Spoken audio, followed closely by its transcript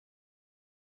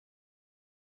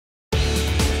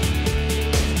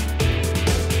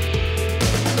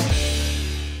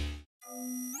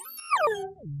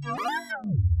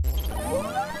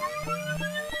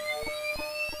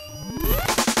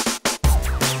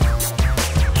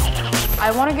I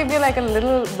want to give you like a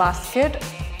little basket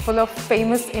full of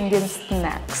famous Indian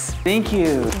snacks. Thank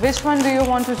you. Which one do you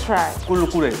want to try?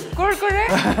 Kurkure. Kurkure?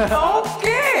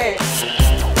 Okay.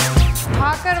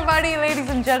 Bhakarwadi, ladies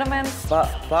and gentlemen.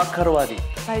 바카르와디.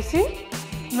 Spicy?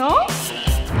 No?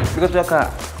 이것도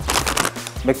약간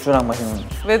맥주랑 마시는.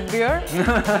 With beer?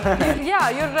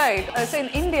 Yeah, you're right. So in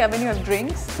India, when you have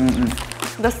drinks,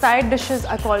 the side dishes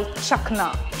are called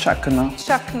chakna. 차크나.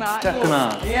 Chakna.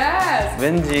 차크나. Yes.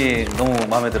 왠지 너무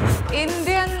마음에 들어.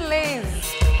 Indian lays.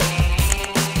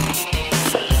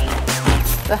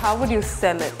 So how would you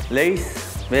sell it?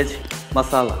 레이스, 베지,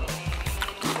 마살라.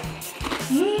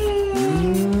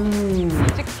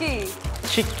 Chicky.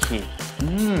 치키.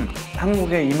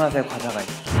 한국에 이 맛의 과자가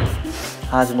있어.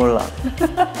 아직 몰라.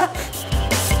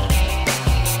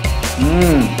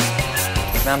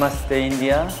 나마스테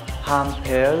인디아,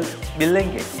 함펠,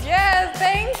 밀랭게. Yes,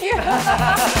 thank you.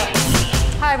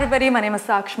 Hi everybody, my name is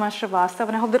Sakshma Srivastav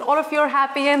and I hope that all of you are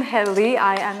happy and healthy.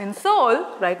 I am in Seoul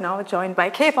right now, joined by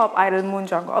Kpop Idol Moon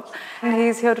Jong Up. And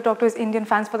he's here to talk to his Indian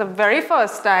fans for the very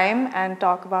first time and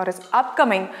talk about his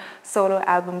upcoming solo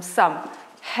album, Some.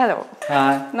 Hello.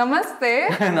 Hi. Namaste.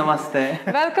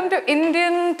 Namaste. Welcome to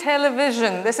Indian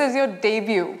television. This is your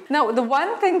debut. Now, the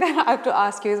one thing that I have to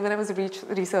ask you is when I was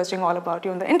researching all about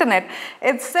you on the internet,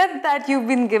 it said that you've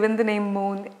been given the name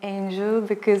Moon Angel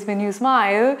because when you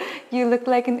smile, you look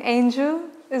like an angel.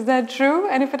 Is that true?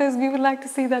 And if it is, we would like to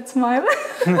see that smile.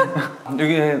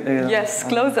 Yes,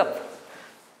 close up.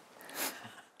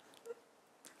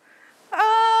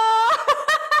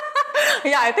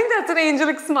 Yeah, I think that's an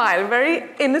angelic smile. Very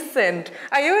innocent.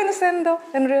 Are you innocent though,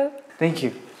 in real? Thank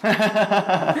you.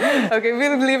 Okay,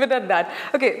 we'll leave it at that.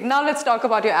 Okay, now let's talk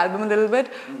about your album a little bit.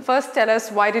 First, tell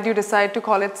us why did you decide to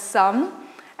call it Some?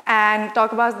 And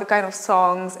talk about the kind of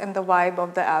songs and the vibe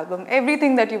of the album.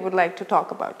 Everything that you would like to talk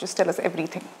about. Just tell us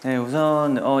everything. 네,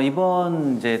 우선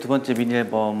이번 이제 두 번째 미니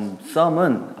앨범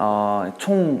썸은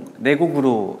총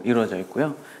 4곡으로 이루어져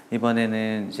있고요.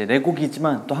 이번에는 이제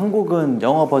 4곡이지만 또 한 곡은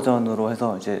영어 버전으로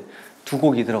해서 이제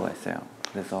 2곡이 들어가 있어요.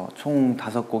 그래서 총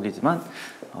 5곡이지만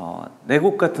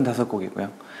 4곡 같은 5곡이고요.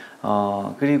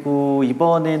 그리고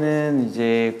이번에는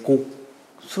이제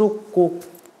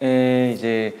수록곡에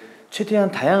이제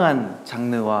최대한 다양한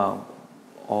장르와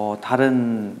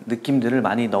다른 느낌들을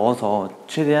많이 넣어서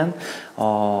최대한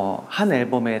한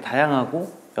앨범에 다양하고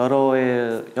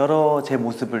여러 제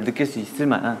모습을 느낄 수 있을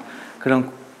만한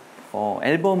그런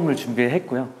앨범을 준비를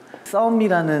했고요.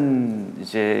 썸이라는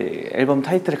이제 앨범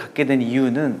타이틀을 갖게 된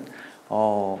이유는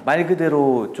말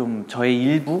그대로 좀 저의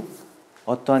일부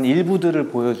어떠한 일부들을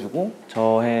보여주고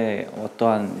저의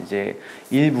어떠한 이제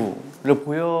일부를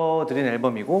보여드린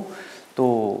앨범이고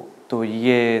또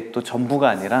이게 또 전부가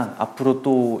아니라 앞으로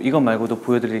또 이것 말고도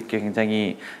보여드릴 게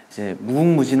굉장히 이제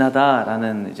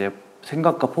무궁무진하다라는 이제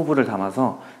생각과 포부를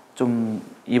담아서 좀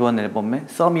이번 앨범에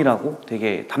썸이라고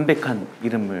되게 담백한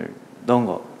이름을 넣은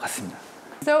것 같습니다.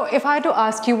 So if I had to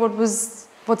ask you what's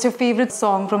your favorite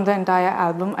song from the entire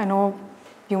album? I know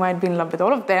you might be in love with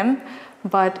all of them,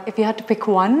 but if you had to pick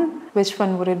one, which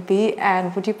one would it be?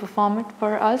 And would you perform it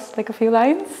for us, like a few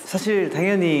lines? 사실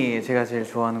당연히 제가 제일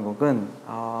좋아하는 곡은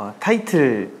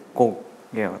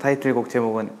타이틀곡이에요. 타이틀곡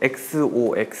제목은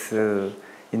XOX인데요.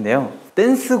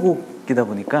 댄스곡이다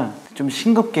보니까 좀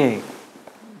싱겁게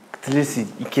들릴 수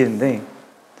있겠는데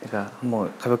제가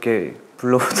한번 가볍게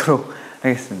불러보도록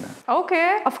하겠습니다.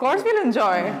 Okay, of course we'll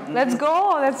enjoy. Let's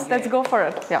go. Let's go for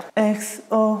it. Yeah.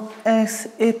 XOX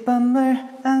이 밤을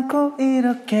안고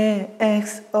이렇게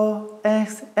XOXXX.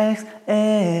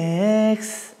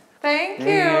 Thank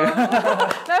you.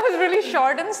 That was really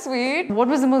short and sweet. What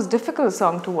was the most difficult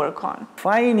song to work on?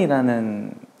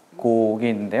 Fine이라는 곡이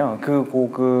있는데요. 그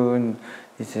곡은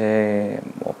이제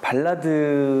뭐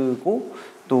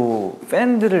발라드고 또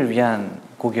팬들을 위한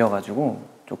곡이어가지고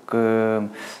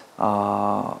조금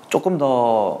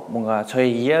더 뭔가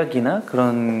저의 이야기나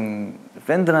그런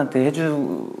팬들한테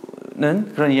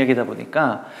해주는 그런 이야기다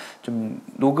보니까 좀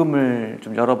녹음을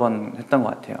좀 여러 번 했던 것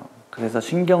같아요. 그래서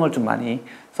신경을 좀 많이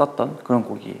썼던 그런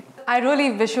곡이에요. I really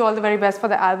wish you all the very best for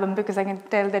the album because I can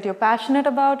tell that you're passionate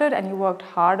about it and you worked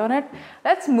hard on it.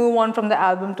 Let's move on from the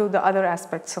album to the other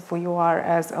aspects of who you are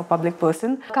as a public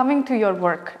person. Coming to your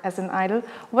work as an idol,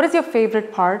 what is your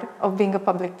favorite part of being a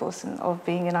public person, of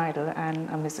being an idol and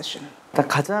a musician?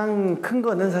 가장 큰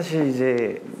거는 사실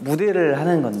이제 무대를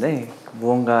하는 건데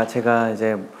무언가 제가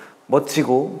이제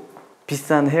멋지고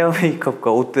비싼 헤어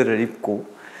메이크업과 옷들을 입고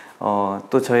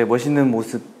또 저의 멋있는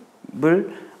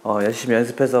모습을 열심히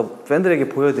연습해서 팬들에게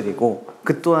보여드리고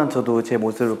그 또한 저도 제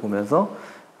모습을 보면서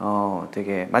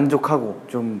되게 만족하고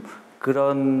좀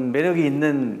그런 매력이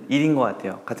있는 일인 것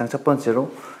같아요. 가장 첫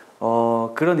번째로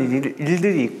그런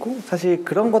일들이 있고 사실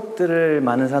그런 것들을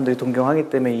많은 사람들이 동경하기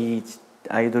때문에 이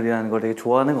아이돌이라는 걸 되게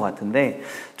좋아하는 것 같은데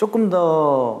조금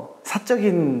더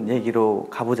사적인 얘기로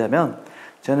가보자면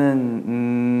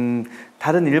저는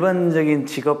다른 일반적인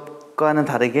직업과는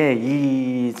다르게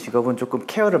이 직업은 조금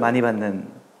케어를 많이 받는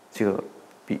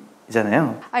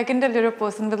직업이잖아요. I can tell you're a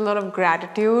person with a lot of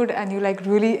gratitude and you like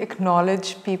really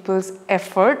acknowledge people's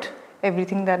effort,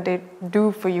 everything that they do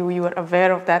for you, you are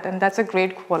aware of that and that's a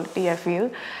great quality I feel.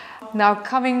 Now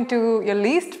coming to your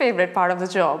least favorite part of the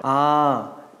job.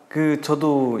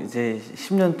 저도 이제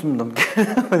 10년 좀 넘게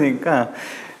하다 보니까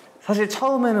사실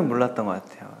처음에는 몰랐던 것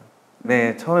같아요.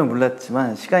 네, 처음엔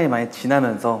몰랐지만 시간이 많이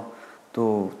지나면서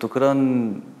또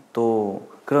그런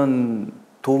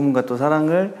도움과 또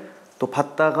사랑을 또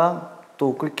받다가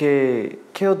또 그렇게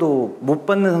케어도 못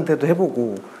받는 상태도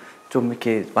해보고 좀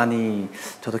이렇게 많이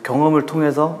저도 경험을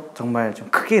통해서 정말 좀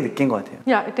크게 느낀 것 같아요.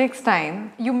 Yeah, it takes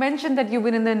time. You mentioned that you've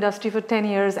been in the industry for 10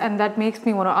 years and that makes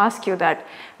me want to ask you that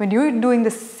when you're doing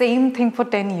the same thing for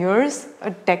 10 years, a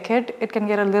decade, it can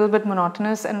get a little bit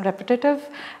monotonous and repetitive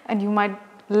and you might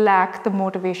lack the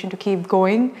motivation to keep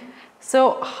going.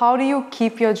 So how do you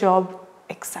keep your job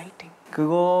exciting?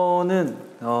 그거는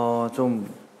좀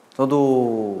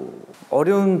저도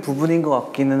어려운 부분인 것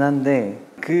같기는 한데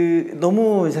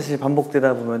너무 사실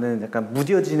반복되다 보면은 약간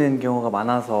무뎌지는 경우가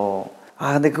많아서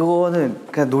근데 그거는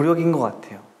그냥 노력인 것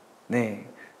같아요. 네,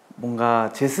 뭔가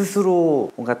제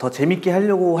스스로 뭔가 더 재밌게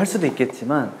하려고 할 수도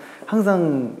있겠지만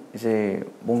항상 이제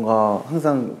뭔가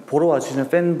항상 보러 와주시는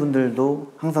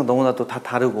팬분들도 항상 너무나도 다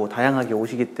다르고 다양하게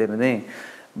오시기 때문에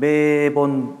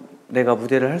매번 내가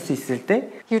무대를 할 수 있을 때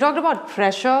You talked about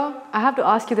pressure. I have to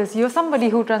ask you this. You're somebody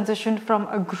who transitioned from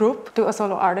a group to a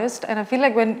solo artist and I feel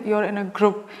like when you're in a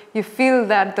group, you feel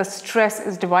that the stress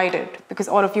is divided because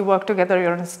all of you work together,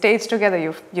 you're on stage together,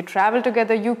 you travel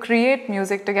together, you create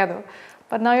music together.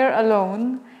 But now you're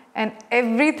alone and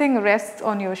everything rests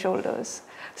on your shoulders.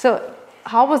 So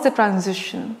how was the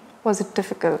transition? Was it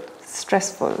difficult,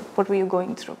 stressful? What were you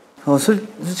going through?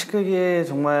 솔직하게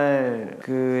정말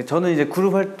저는 이제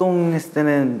그룹 활동했을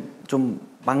때는 좀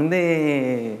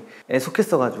막내에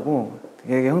속했어가지고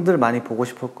되게 형들을 많이 보고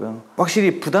싶었고요.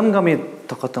 확실히 부담감이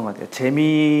더 컸던 것 같아요.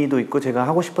 재미도 있고 제가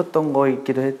하고 싶었던 거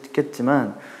있기도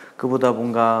했겠지만 그보다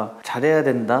뭔가 잘해야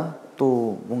된다.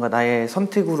 또 뭔가 나의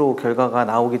선택으로 결과가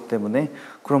나오기 때문에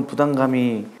그런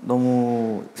부담감이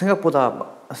너무 생각보다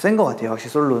센 것 같아요.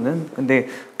 확실히 솔로는. 근데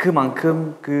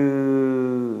그만큼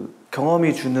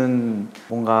경험이 주는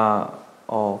뭔가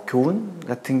교훈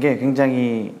같은 게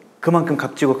굉장히 그만큼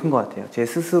값지고 큰 것 같아요. 제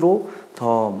스스로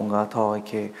뭔가 더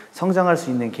이렇게 성장할 수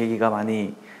있는 계기가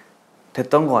많이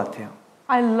됐던 것 같아요.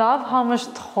 I love how much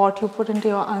thought you put into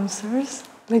your answers.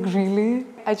 Like really?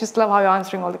 I just love how you're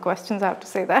answering all the questions, I have to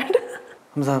say that.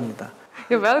 감사합니다.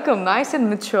 You're welcome, nice and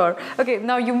mature. Okay,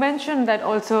 now you mentioned that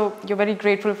also you're very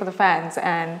grateful for the fans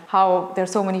and how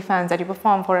there's so many fans that you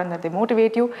perform for and that they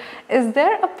motivate you. Is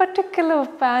there a particular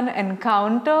fan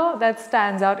encounter that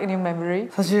stands out in your memory?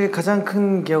 사실 가장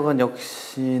큰 기억은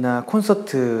역시나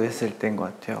콘서트 했을 때인 것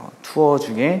같아요. 투어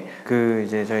중에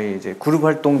이제 저희 이제 그룹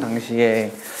활동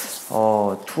당시에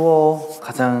투어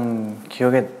가장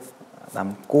기억에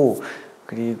남고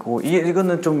그리고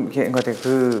이거는 좀 이렇게 것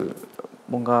같아요.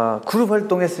 뭔가 그룹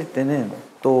활동했을 때는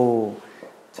또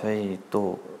저희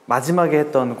또 마지막에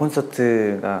했던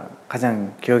콘서트가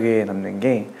가장 기억에 남는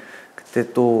게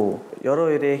그때 또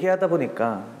여러 일에 하다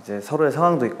보니까 이제 서로의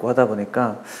상황도 있고 하다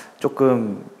보니까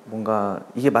조금 뭔가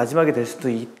이게 마지막이 될 수도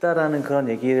있다라는 그런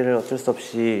얘기를 어쩔 수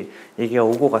없이 얘기가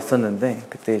오고 갔었는데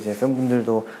그때 이제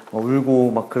팬분들도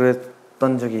울고 막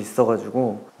그랬던 적이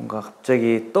있어가지고 뭔가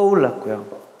갑자기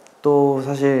떠올랐고요. 또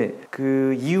사실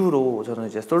그 이후로 저는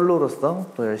이제 솔로로서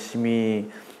또 열심히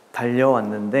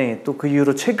달려왔는데 또 그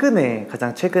이후로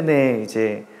가장 최근에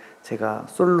이제 제가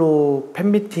솔로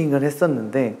팬미팅을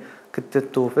했었는데 그때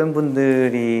또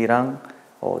팬분들이랑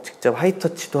직접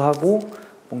하이터치도 하고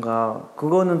뭔가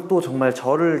그거는 또 정말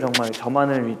저만을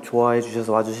좋아해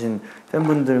주셔서 와주신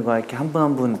팬분들과 이렇게 한 분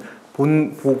한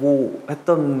분 보고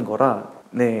했던 거라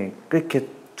네 그렇게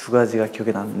두 가지가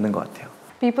기억에 남는 것 같아요.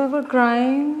 People were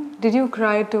crying. Did you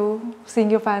cry too?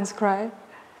 Seeing your fans cry?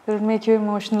 Did it make you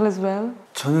emotional as well?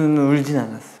 저는 울진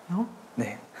않았어요. No?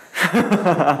 네.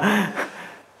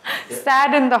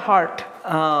 Sad in the heart.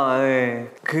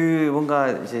 네. 뭔가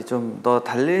이제 좀 더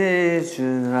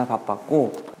달래주느라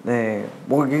바빴고, 네.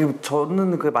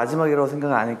 저는 그 마지막이라고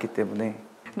생각을 안 했기 때문에.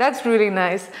 That's really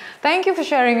nice. Thank you for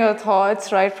sharing your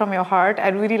thoughts right from your heart.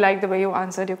 I really like the way you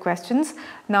answered your questions.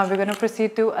 Now we're going to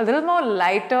proceed to a little more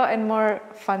lighter and more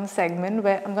fun segment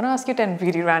where I'm going to ask you 10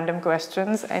 really random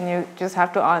questions and you just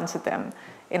have to answer them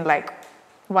in like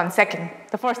 1 second.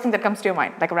 The first thing that comes to your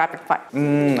mind, like a rapid fire.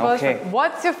 First okay. one.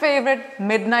 What's your favorite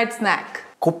midnight snack?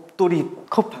 곱돌이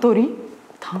곱돌이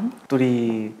탕?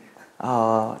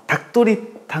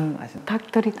 닭도리탕 아시나요?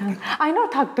 닭도리탕. I know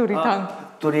닭도리탕.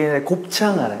 닭도리에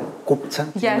곱창 알아요?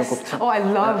 곱창? Yes. 곱창? Oh, I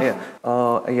love. 예,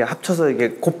 이게 합쳐서 이게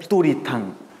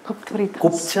곱돌이탕. 곱돌이탕.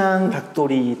 곱창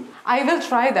닭도리. I will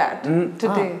try that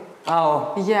today.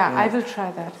 Yeah, I will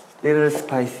try that. Little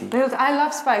spicy. I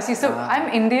love spicy. So I'm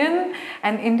Indian,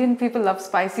 and Indian people love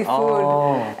spicy food.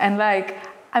 And like,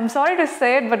 I'm sorry to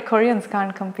say it, but Koreans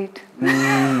can't compete.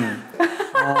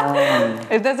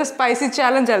 If there's a spicy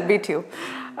challenge, I'll beat you.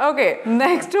 Okay,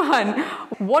 next one.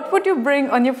 What would you bring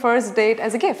on your first date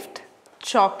as a gift?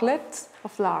 Chocolates or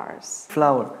flowers?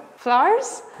 Flower.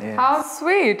 Flowers? Yes. How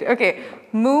sweet. Okay,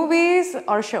 movies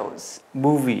or shows?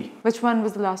 Movie. Which one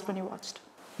was the last one you watched?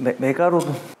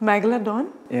 메가로돈. Megalodon?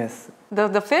 Yes.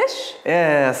 The fish?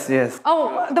 Yes.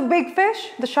 Oh, the big fish?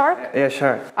 The shark? Yeah,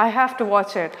 shark. I have to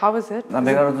watch it. How is it?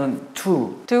 메가로돈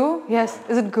 2. 2? Yes.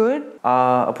 Is it good?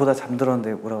 보다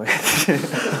잠들었는데 뭐라고 해야지.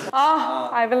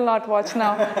 I will not watch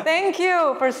now. Thank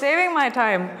you for saving my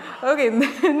time. Okay,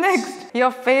 next. Your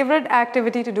favorite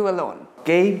activity to do alone?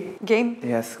 Game? Game?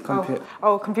 Yes, computer.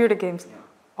 Oh, computer games.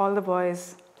 All the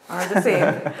boys are the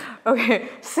same. Okay,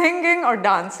 singing or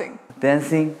dancing?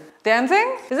 Dancing.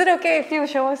 Dancing? Is it okay if you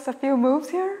show us a few moves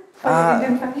here? For the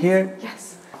Indian fans? Here?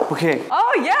 Yes. Okay.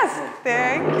 Oh, yes.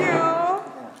 Thank you.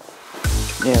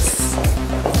 Yes.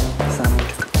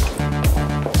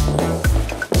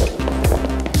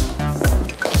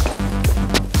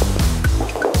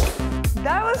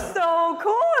 That was so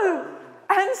cool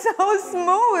and so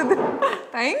smooth.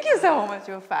 Thank you so much,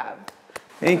 you're fab.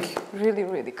 Thank you. Really,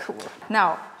 really cool.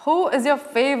 Now, who is your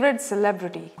favorite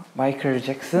celebrity? Michael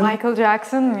Jackson. Michael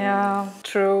Jackson, yeah,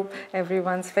 true.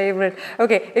 Everyone's favorite.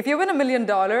 Okay, if you win $1 million,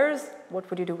 what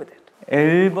would you do with it?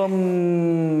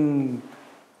 앨범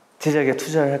제작에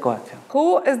투자를 할 것 같아요.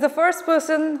 Who is the first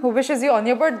person who wishes you on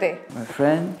your birthday? My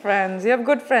friend. Friends, you have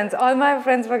good friends. All my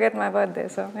friends forget my birthday,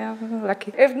 so yeah,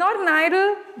 lucky. If not an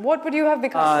idol, what would you have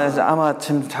become? 아마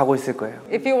지금 자고 있을 거예요.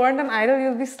 If you weren't an idol,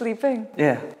 you'll be sleeping.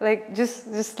 Yeah. Like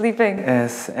just sleeping.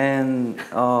 Yes, and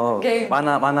Game.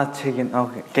 만화책인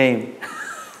게임.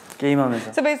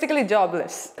 게임하면서. So basically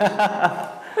jobless.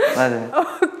 맞아요.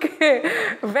 Okay.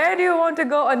 Where do you want to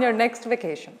go on your next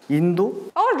vacation?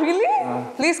 인도? Oh, really?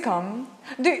 Please come.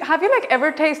 Have you like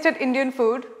ever tasted Indian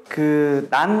food?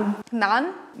 난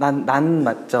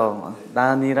맞죠?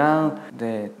 난이랑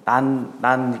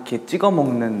난 이렇게 찍어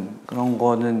먹는 그런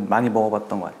거는 많이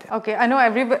먹어봤던 것 같아요. Okay, I know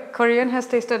every Korean has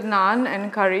tasted naan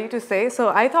and curry to say, so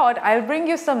I thought I'll bring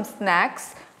you some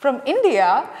snacks from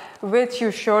India, which you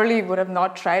surely would have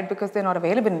not tried because they're not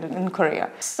available in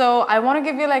Korea. So I want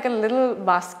to give you like a little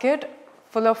basket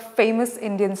full of famous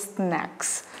Indian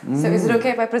snacks. So is it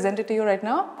okay if I present it to you right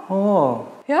now? Oh,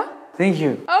 Yeah? thank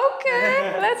you.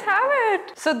 Okay, let's have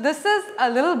it. So this is a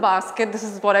little basket. This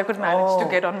is what I could manage to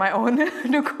get on my own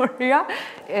to Korea.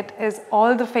 It is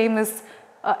all the famous,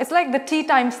 it's like the tea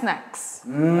time snacks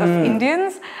of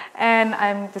Indians.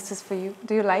 And this is for you.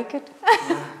 Do you like it?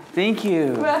 Thank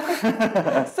you.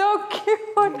 So cute.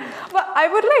 But I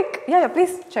would like, yeah,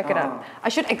 please check it out. I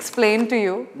should explain to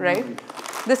you, right?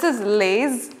 This is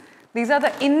Lay's. These are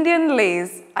the Indian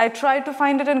Lay's. I tried to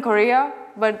find it in Korea,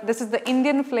 but this is the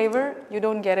Indian flavor. You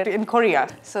don't get it in Korea.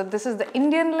 So this is the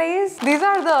Indian Lay's. These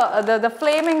are the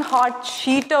flaming hot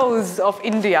Cheetos of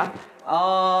India.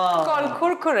 Called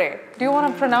kurkure. Do you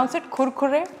want to pronounce it?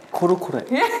 Kurkure? 코르코레.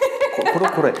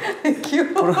 코르코레. Thank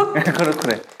you.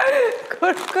 코르코레.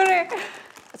 Kurkure.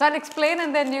 So I'll explain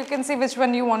and then you can see which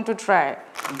one you want to try.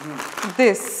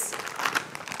 This.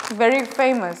 Very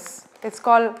famous. It's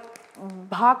called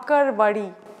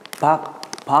Bhakarwadi.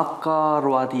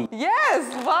 바카르와디.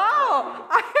 Yes, wow.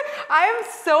 I am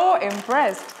so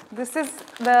impressed. This is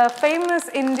the famous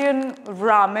Indian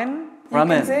ramen. You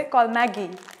can say called Maggi.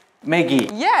 Maggi.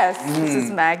 Yes, this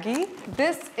is Maggi.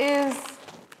 This is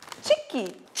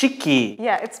Chikki. 치키.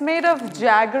 Yeah, it's made of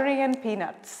jaggery and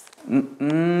peanuts.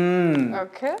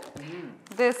 Okay.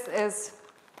 This is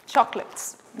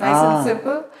chocolates. Nice and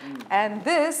simple. And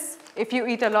this, if you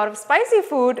eat a lot of spicy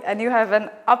food and you have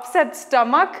an upset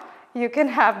stomach, you can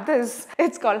have this.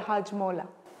 It's called hajmola.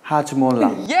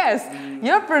 하즈몰라. Yes,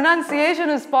 your pronunciation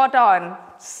is spot on.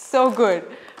 So good.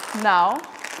 Now,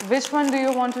 which one do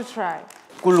you want to try?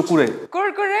 꿀루꾸레.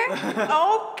 Kurkure?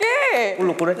 Okay.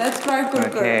 꿀루꾸레? Let's try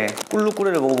kurkure. 오케이.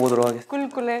 꿀루꾸레를 먹어보도록 하겠습니다.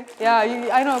 Kulkule. Yeah,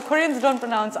 I know Koreans don't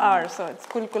pronounce R, so it's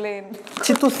kulkule.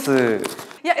 치토스.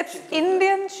 Yeah, it's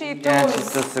Indian Cheetos. 야,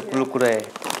 치토스 꿀루꾸레.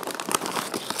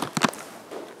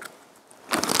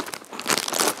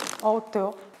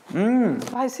 어때요?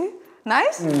 Spicy?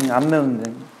 Nice? 안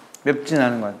매운데 맵진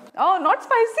않은 것 같아. Oh, not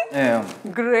spicy? 예.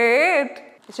 Great.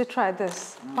 You should try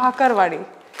this. Bhakarwadi.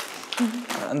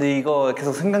 근데 이거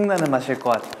계속 생각나는 맛일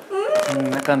것 같아.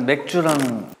 약간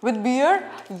맥주랑 With beer?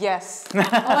 Yes. Oh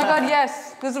my god,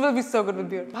 yes. This will be so good with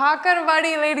beer.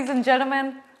 Bhakarwadi, ladies and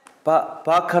gentlemen.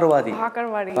 바카르와디.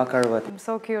 Bhakarwadi. 바카르와디. I'm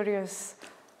so curious.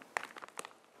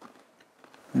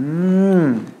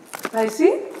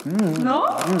 Spicy? No?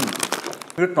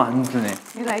 이것도 안 주네.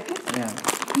 You like it? Yeah.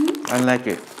 I like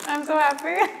it. I'm so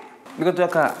happy. 이것도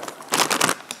약간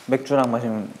맥주랑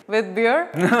마시면. With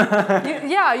beer?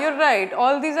 Yeah, you're right.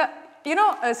 All these are, you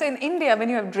know, so in India, when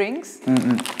you have drinks,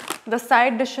 the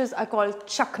side dishes are called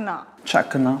chakna.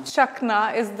 차크나.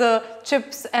 Chakna is the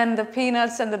chips and the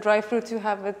peanuts and the dry fruits you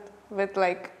have with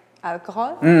like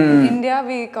alcohol. In India,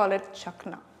 we call it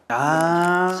chakna.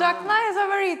 아. Chakna is a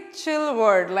very chill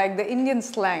word, like the Indian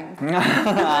slang.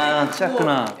 아,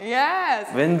 차크나. Yes.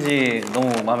 왠지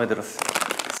너무 마음에 들었어.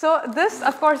 So this,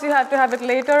 of course, you have to have it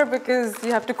later because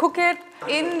you have to cook it.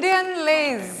 Indian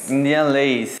Lays. Indian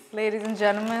Lays. Ladies and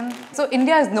gentlemen. So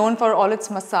India is known for all its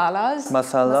masalas.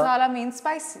 Masala. Masala means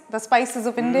spice. The spices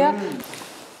of India.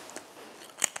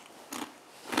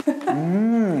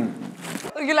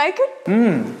 You like it?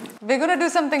 We're gonna do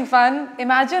something fun.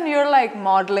 Imagine you're like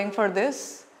modeling for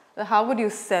this. How would you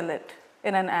sell it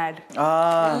in an ad?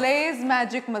 아, Lay's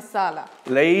Magic Masala.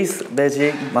 레이스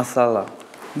매직 마살라.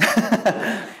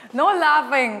 No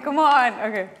laughing. Come on.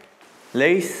 Okay.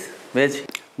 레이스 매직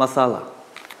마살라.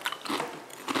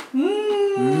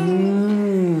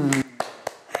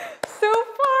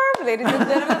 Superb, ladies and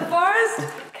gentlemen.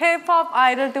 First K-pop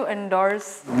idol to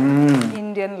endorse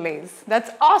Indian Lays.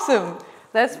 That's awesome.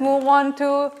 Let's move on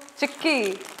to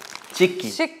Chikki. 치키.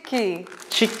 Chikki.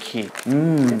 치키.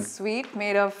 It's sweet,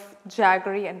 made of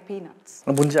jaggery and peanuts.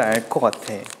 뭔지 알 것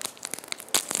같아.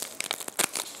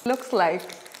 Looks like,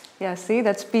 yeah, see,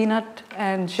 that's peanut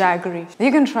and jaggery.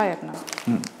 You can try it now.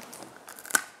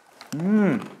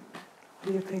 What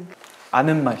do you think?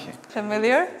 아는 맛이야.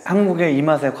 Familiar? 한국에 이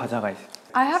맛의 과자가 있어.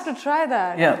 I have to try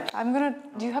that. Yeah.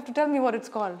 You have to tell me what it's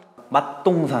called.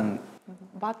 맛동산.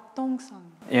 Battongsang.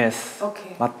 Yes.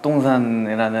 Okay.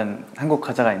 맛동산이라는 한국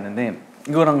과자가 있는데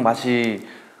이거랑 맛이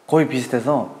거의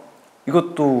비슷해서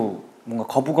이것도 뭔가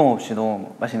거부감 없이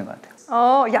너무 맛있는 것 같아요.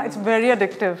 Oh, yeah, it's very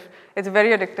addictive. It's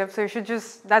very addictive. So you should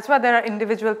just, that's why there are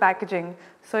individual packaging.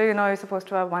 So you know you're supposed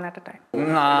to have one at a time.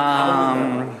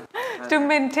 To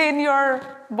maintain your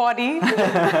body.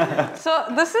 So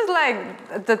this is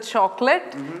like the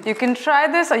chocolate. You can try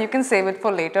this or you can save it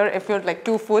for later if you're like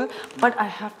too full. But I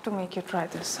have to make you try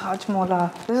this.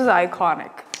 Hajmola. This is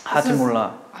iconic.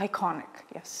 하지몰라. Iconic,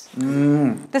 yes.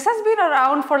 This has been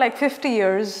around for like 50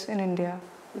 years in India.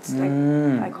 It's like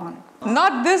iconic.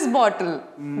 Not this bottle.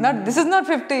 This is not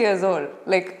 50 years old.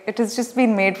 Like it has just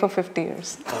been made for 50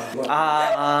 years.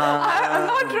 I'm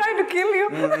not trying to kill you.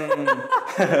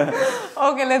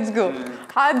 Okay, let's go.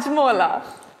 Hajmola.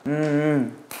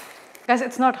 Guys,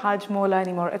 it's not Hajmola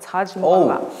anymore. It's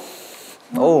Hajmola.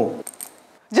 오.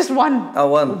 Just one.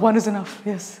 one. One is enough.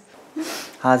 Yes.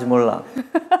 하지몰라.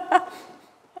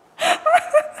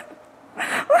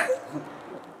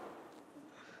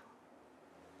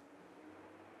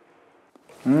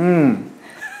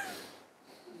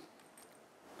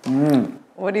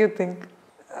 What do you think?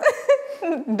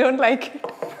 Don't like it?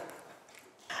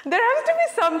 There has to be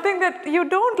something that you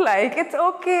don't like. It's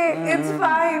okay. It's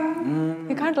fine.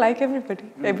 You can't like everybody.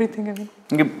 Everything.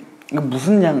 이게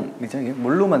무슨 양이죠? 이게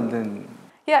뭘로 만든?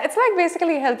 Yeah, it's like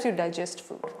basically helps you digest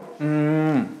food.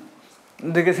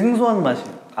 되게 생소한 맛이.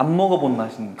 안 먹어본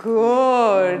맛인.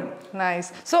 Good.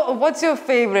 Nice. So, what's your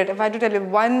favorite? If I had to tell you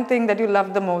one thing that you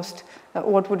love the most,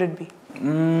 what would it be?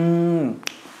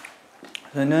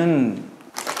 저는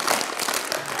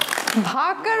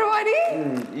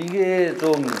Bhakarwadi? 이게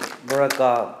좀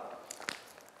뭐랄까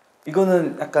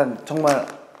이거는 약간 정말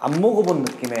안 먹어본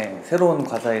느낌의 새로운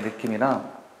과자의 느낌이라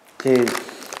제일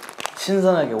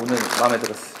신선하게 오늘 마음에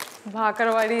들었어요.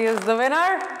 Bhakarwadi is the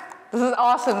winner. This is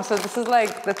awesome. So this is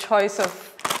like the choice of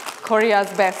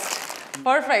Korea's best.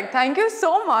 Perfect. Thank you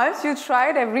so much. You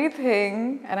tried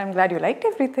everything and I'm glad you liked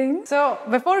everything. So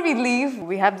before we leave,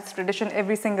 we have this tradition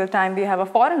every single time we have a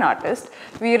foreign artist.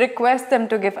 We request them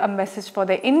to give a message for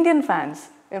their Indian fans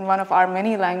in one of our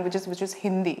many languages, which is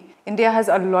Hindi. India has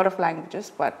a lot of languages,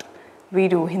 but we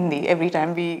do Hindi every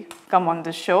time we come on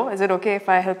this show. Is it okay if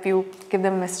I help you give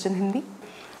them a message in Hindi?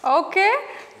 Okay.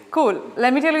 Cool.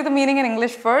 Let me tell you the meaning in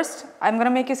English first. I'm going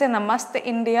to make you say Namaste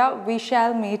India, we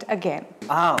shall meet again.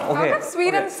 okay.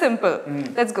 Sweet and simple.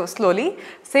 Let's go slowly.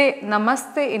 Say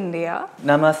Namaste India.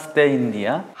 Namaste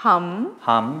India. Hum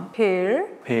Phir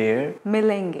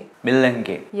milenge.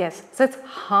 milenge. Yes. So it's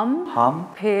hum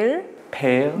phir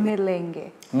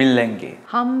milenge. milenge.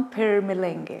 Hum phir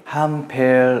milenge. Ham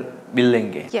phir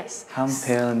milenge. Yes. Ham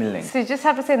phir milenge. So you just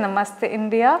have to say Namaste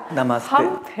India. Namaste.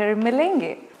 Hum phir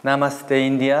milenge. Namaste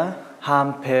India.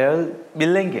 Ham phir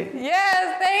milenge.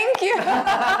 Yes, thank you.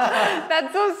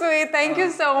 That's so sweet. Thank you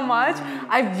so much.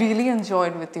 I really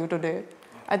enjoyed with you today.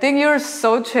 I think you're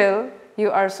so chill.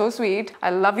 You are so sweet. I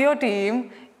love your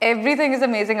team. Everything is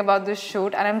amazing about this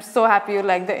shoot, and I'm so happy you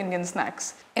like the Indian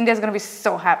snacks. India's gonna be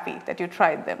so happy that you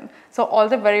tried them. So all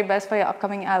the very best for your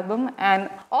upcoming album and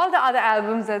all the other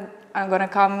albums that are gonna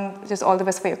come. Just all the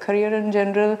best for your career in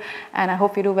general, and I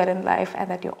hope you do well in life and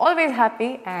that you're always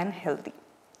happy and healthy.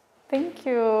 Thank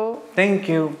you. Thank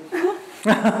you.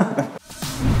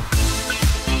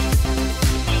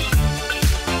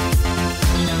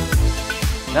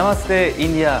 Namaste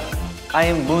India. I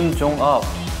am Moon Jong Up.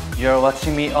 You're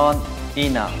watching me on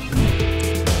Ina.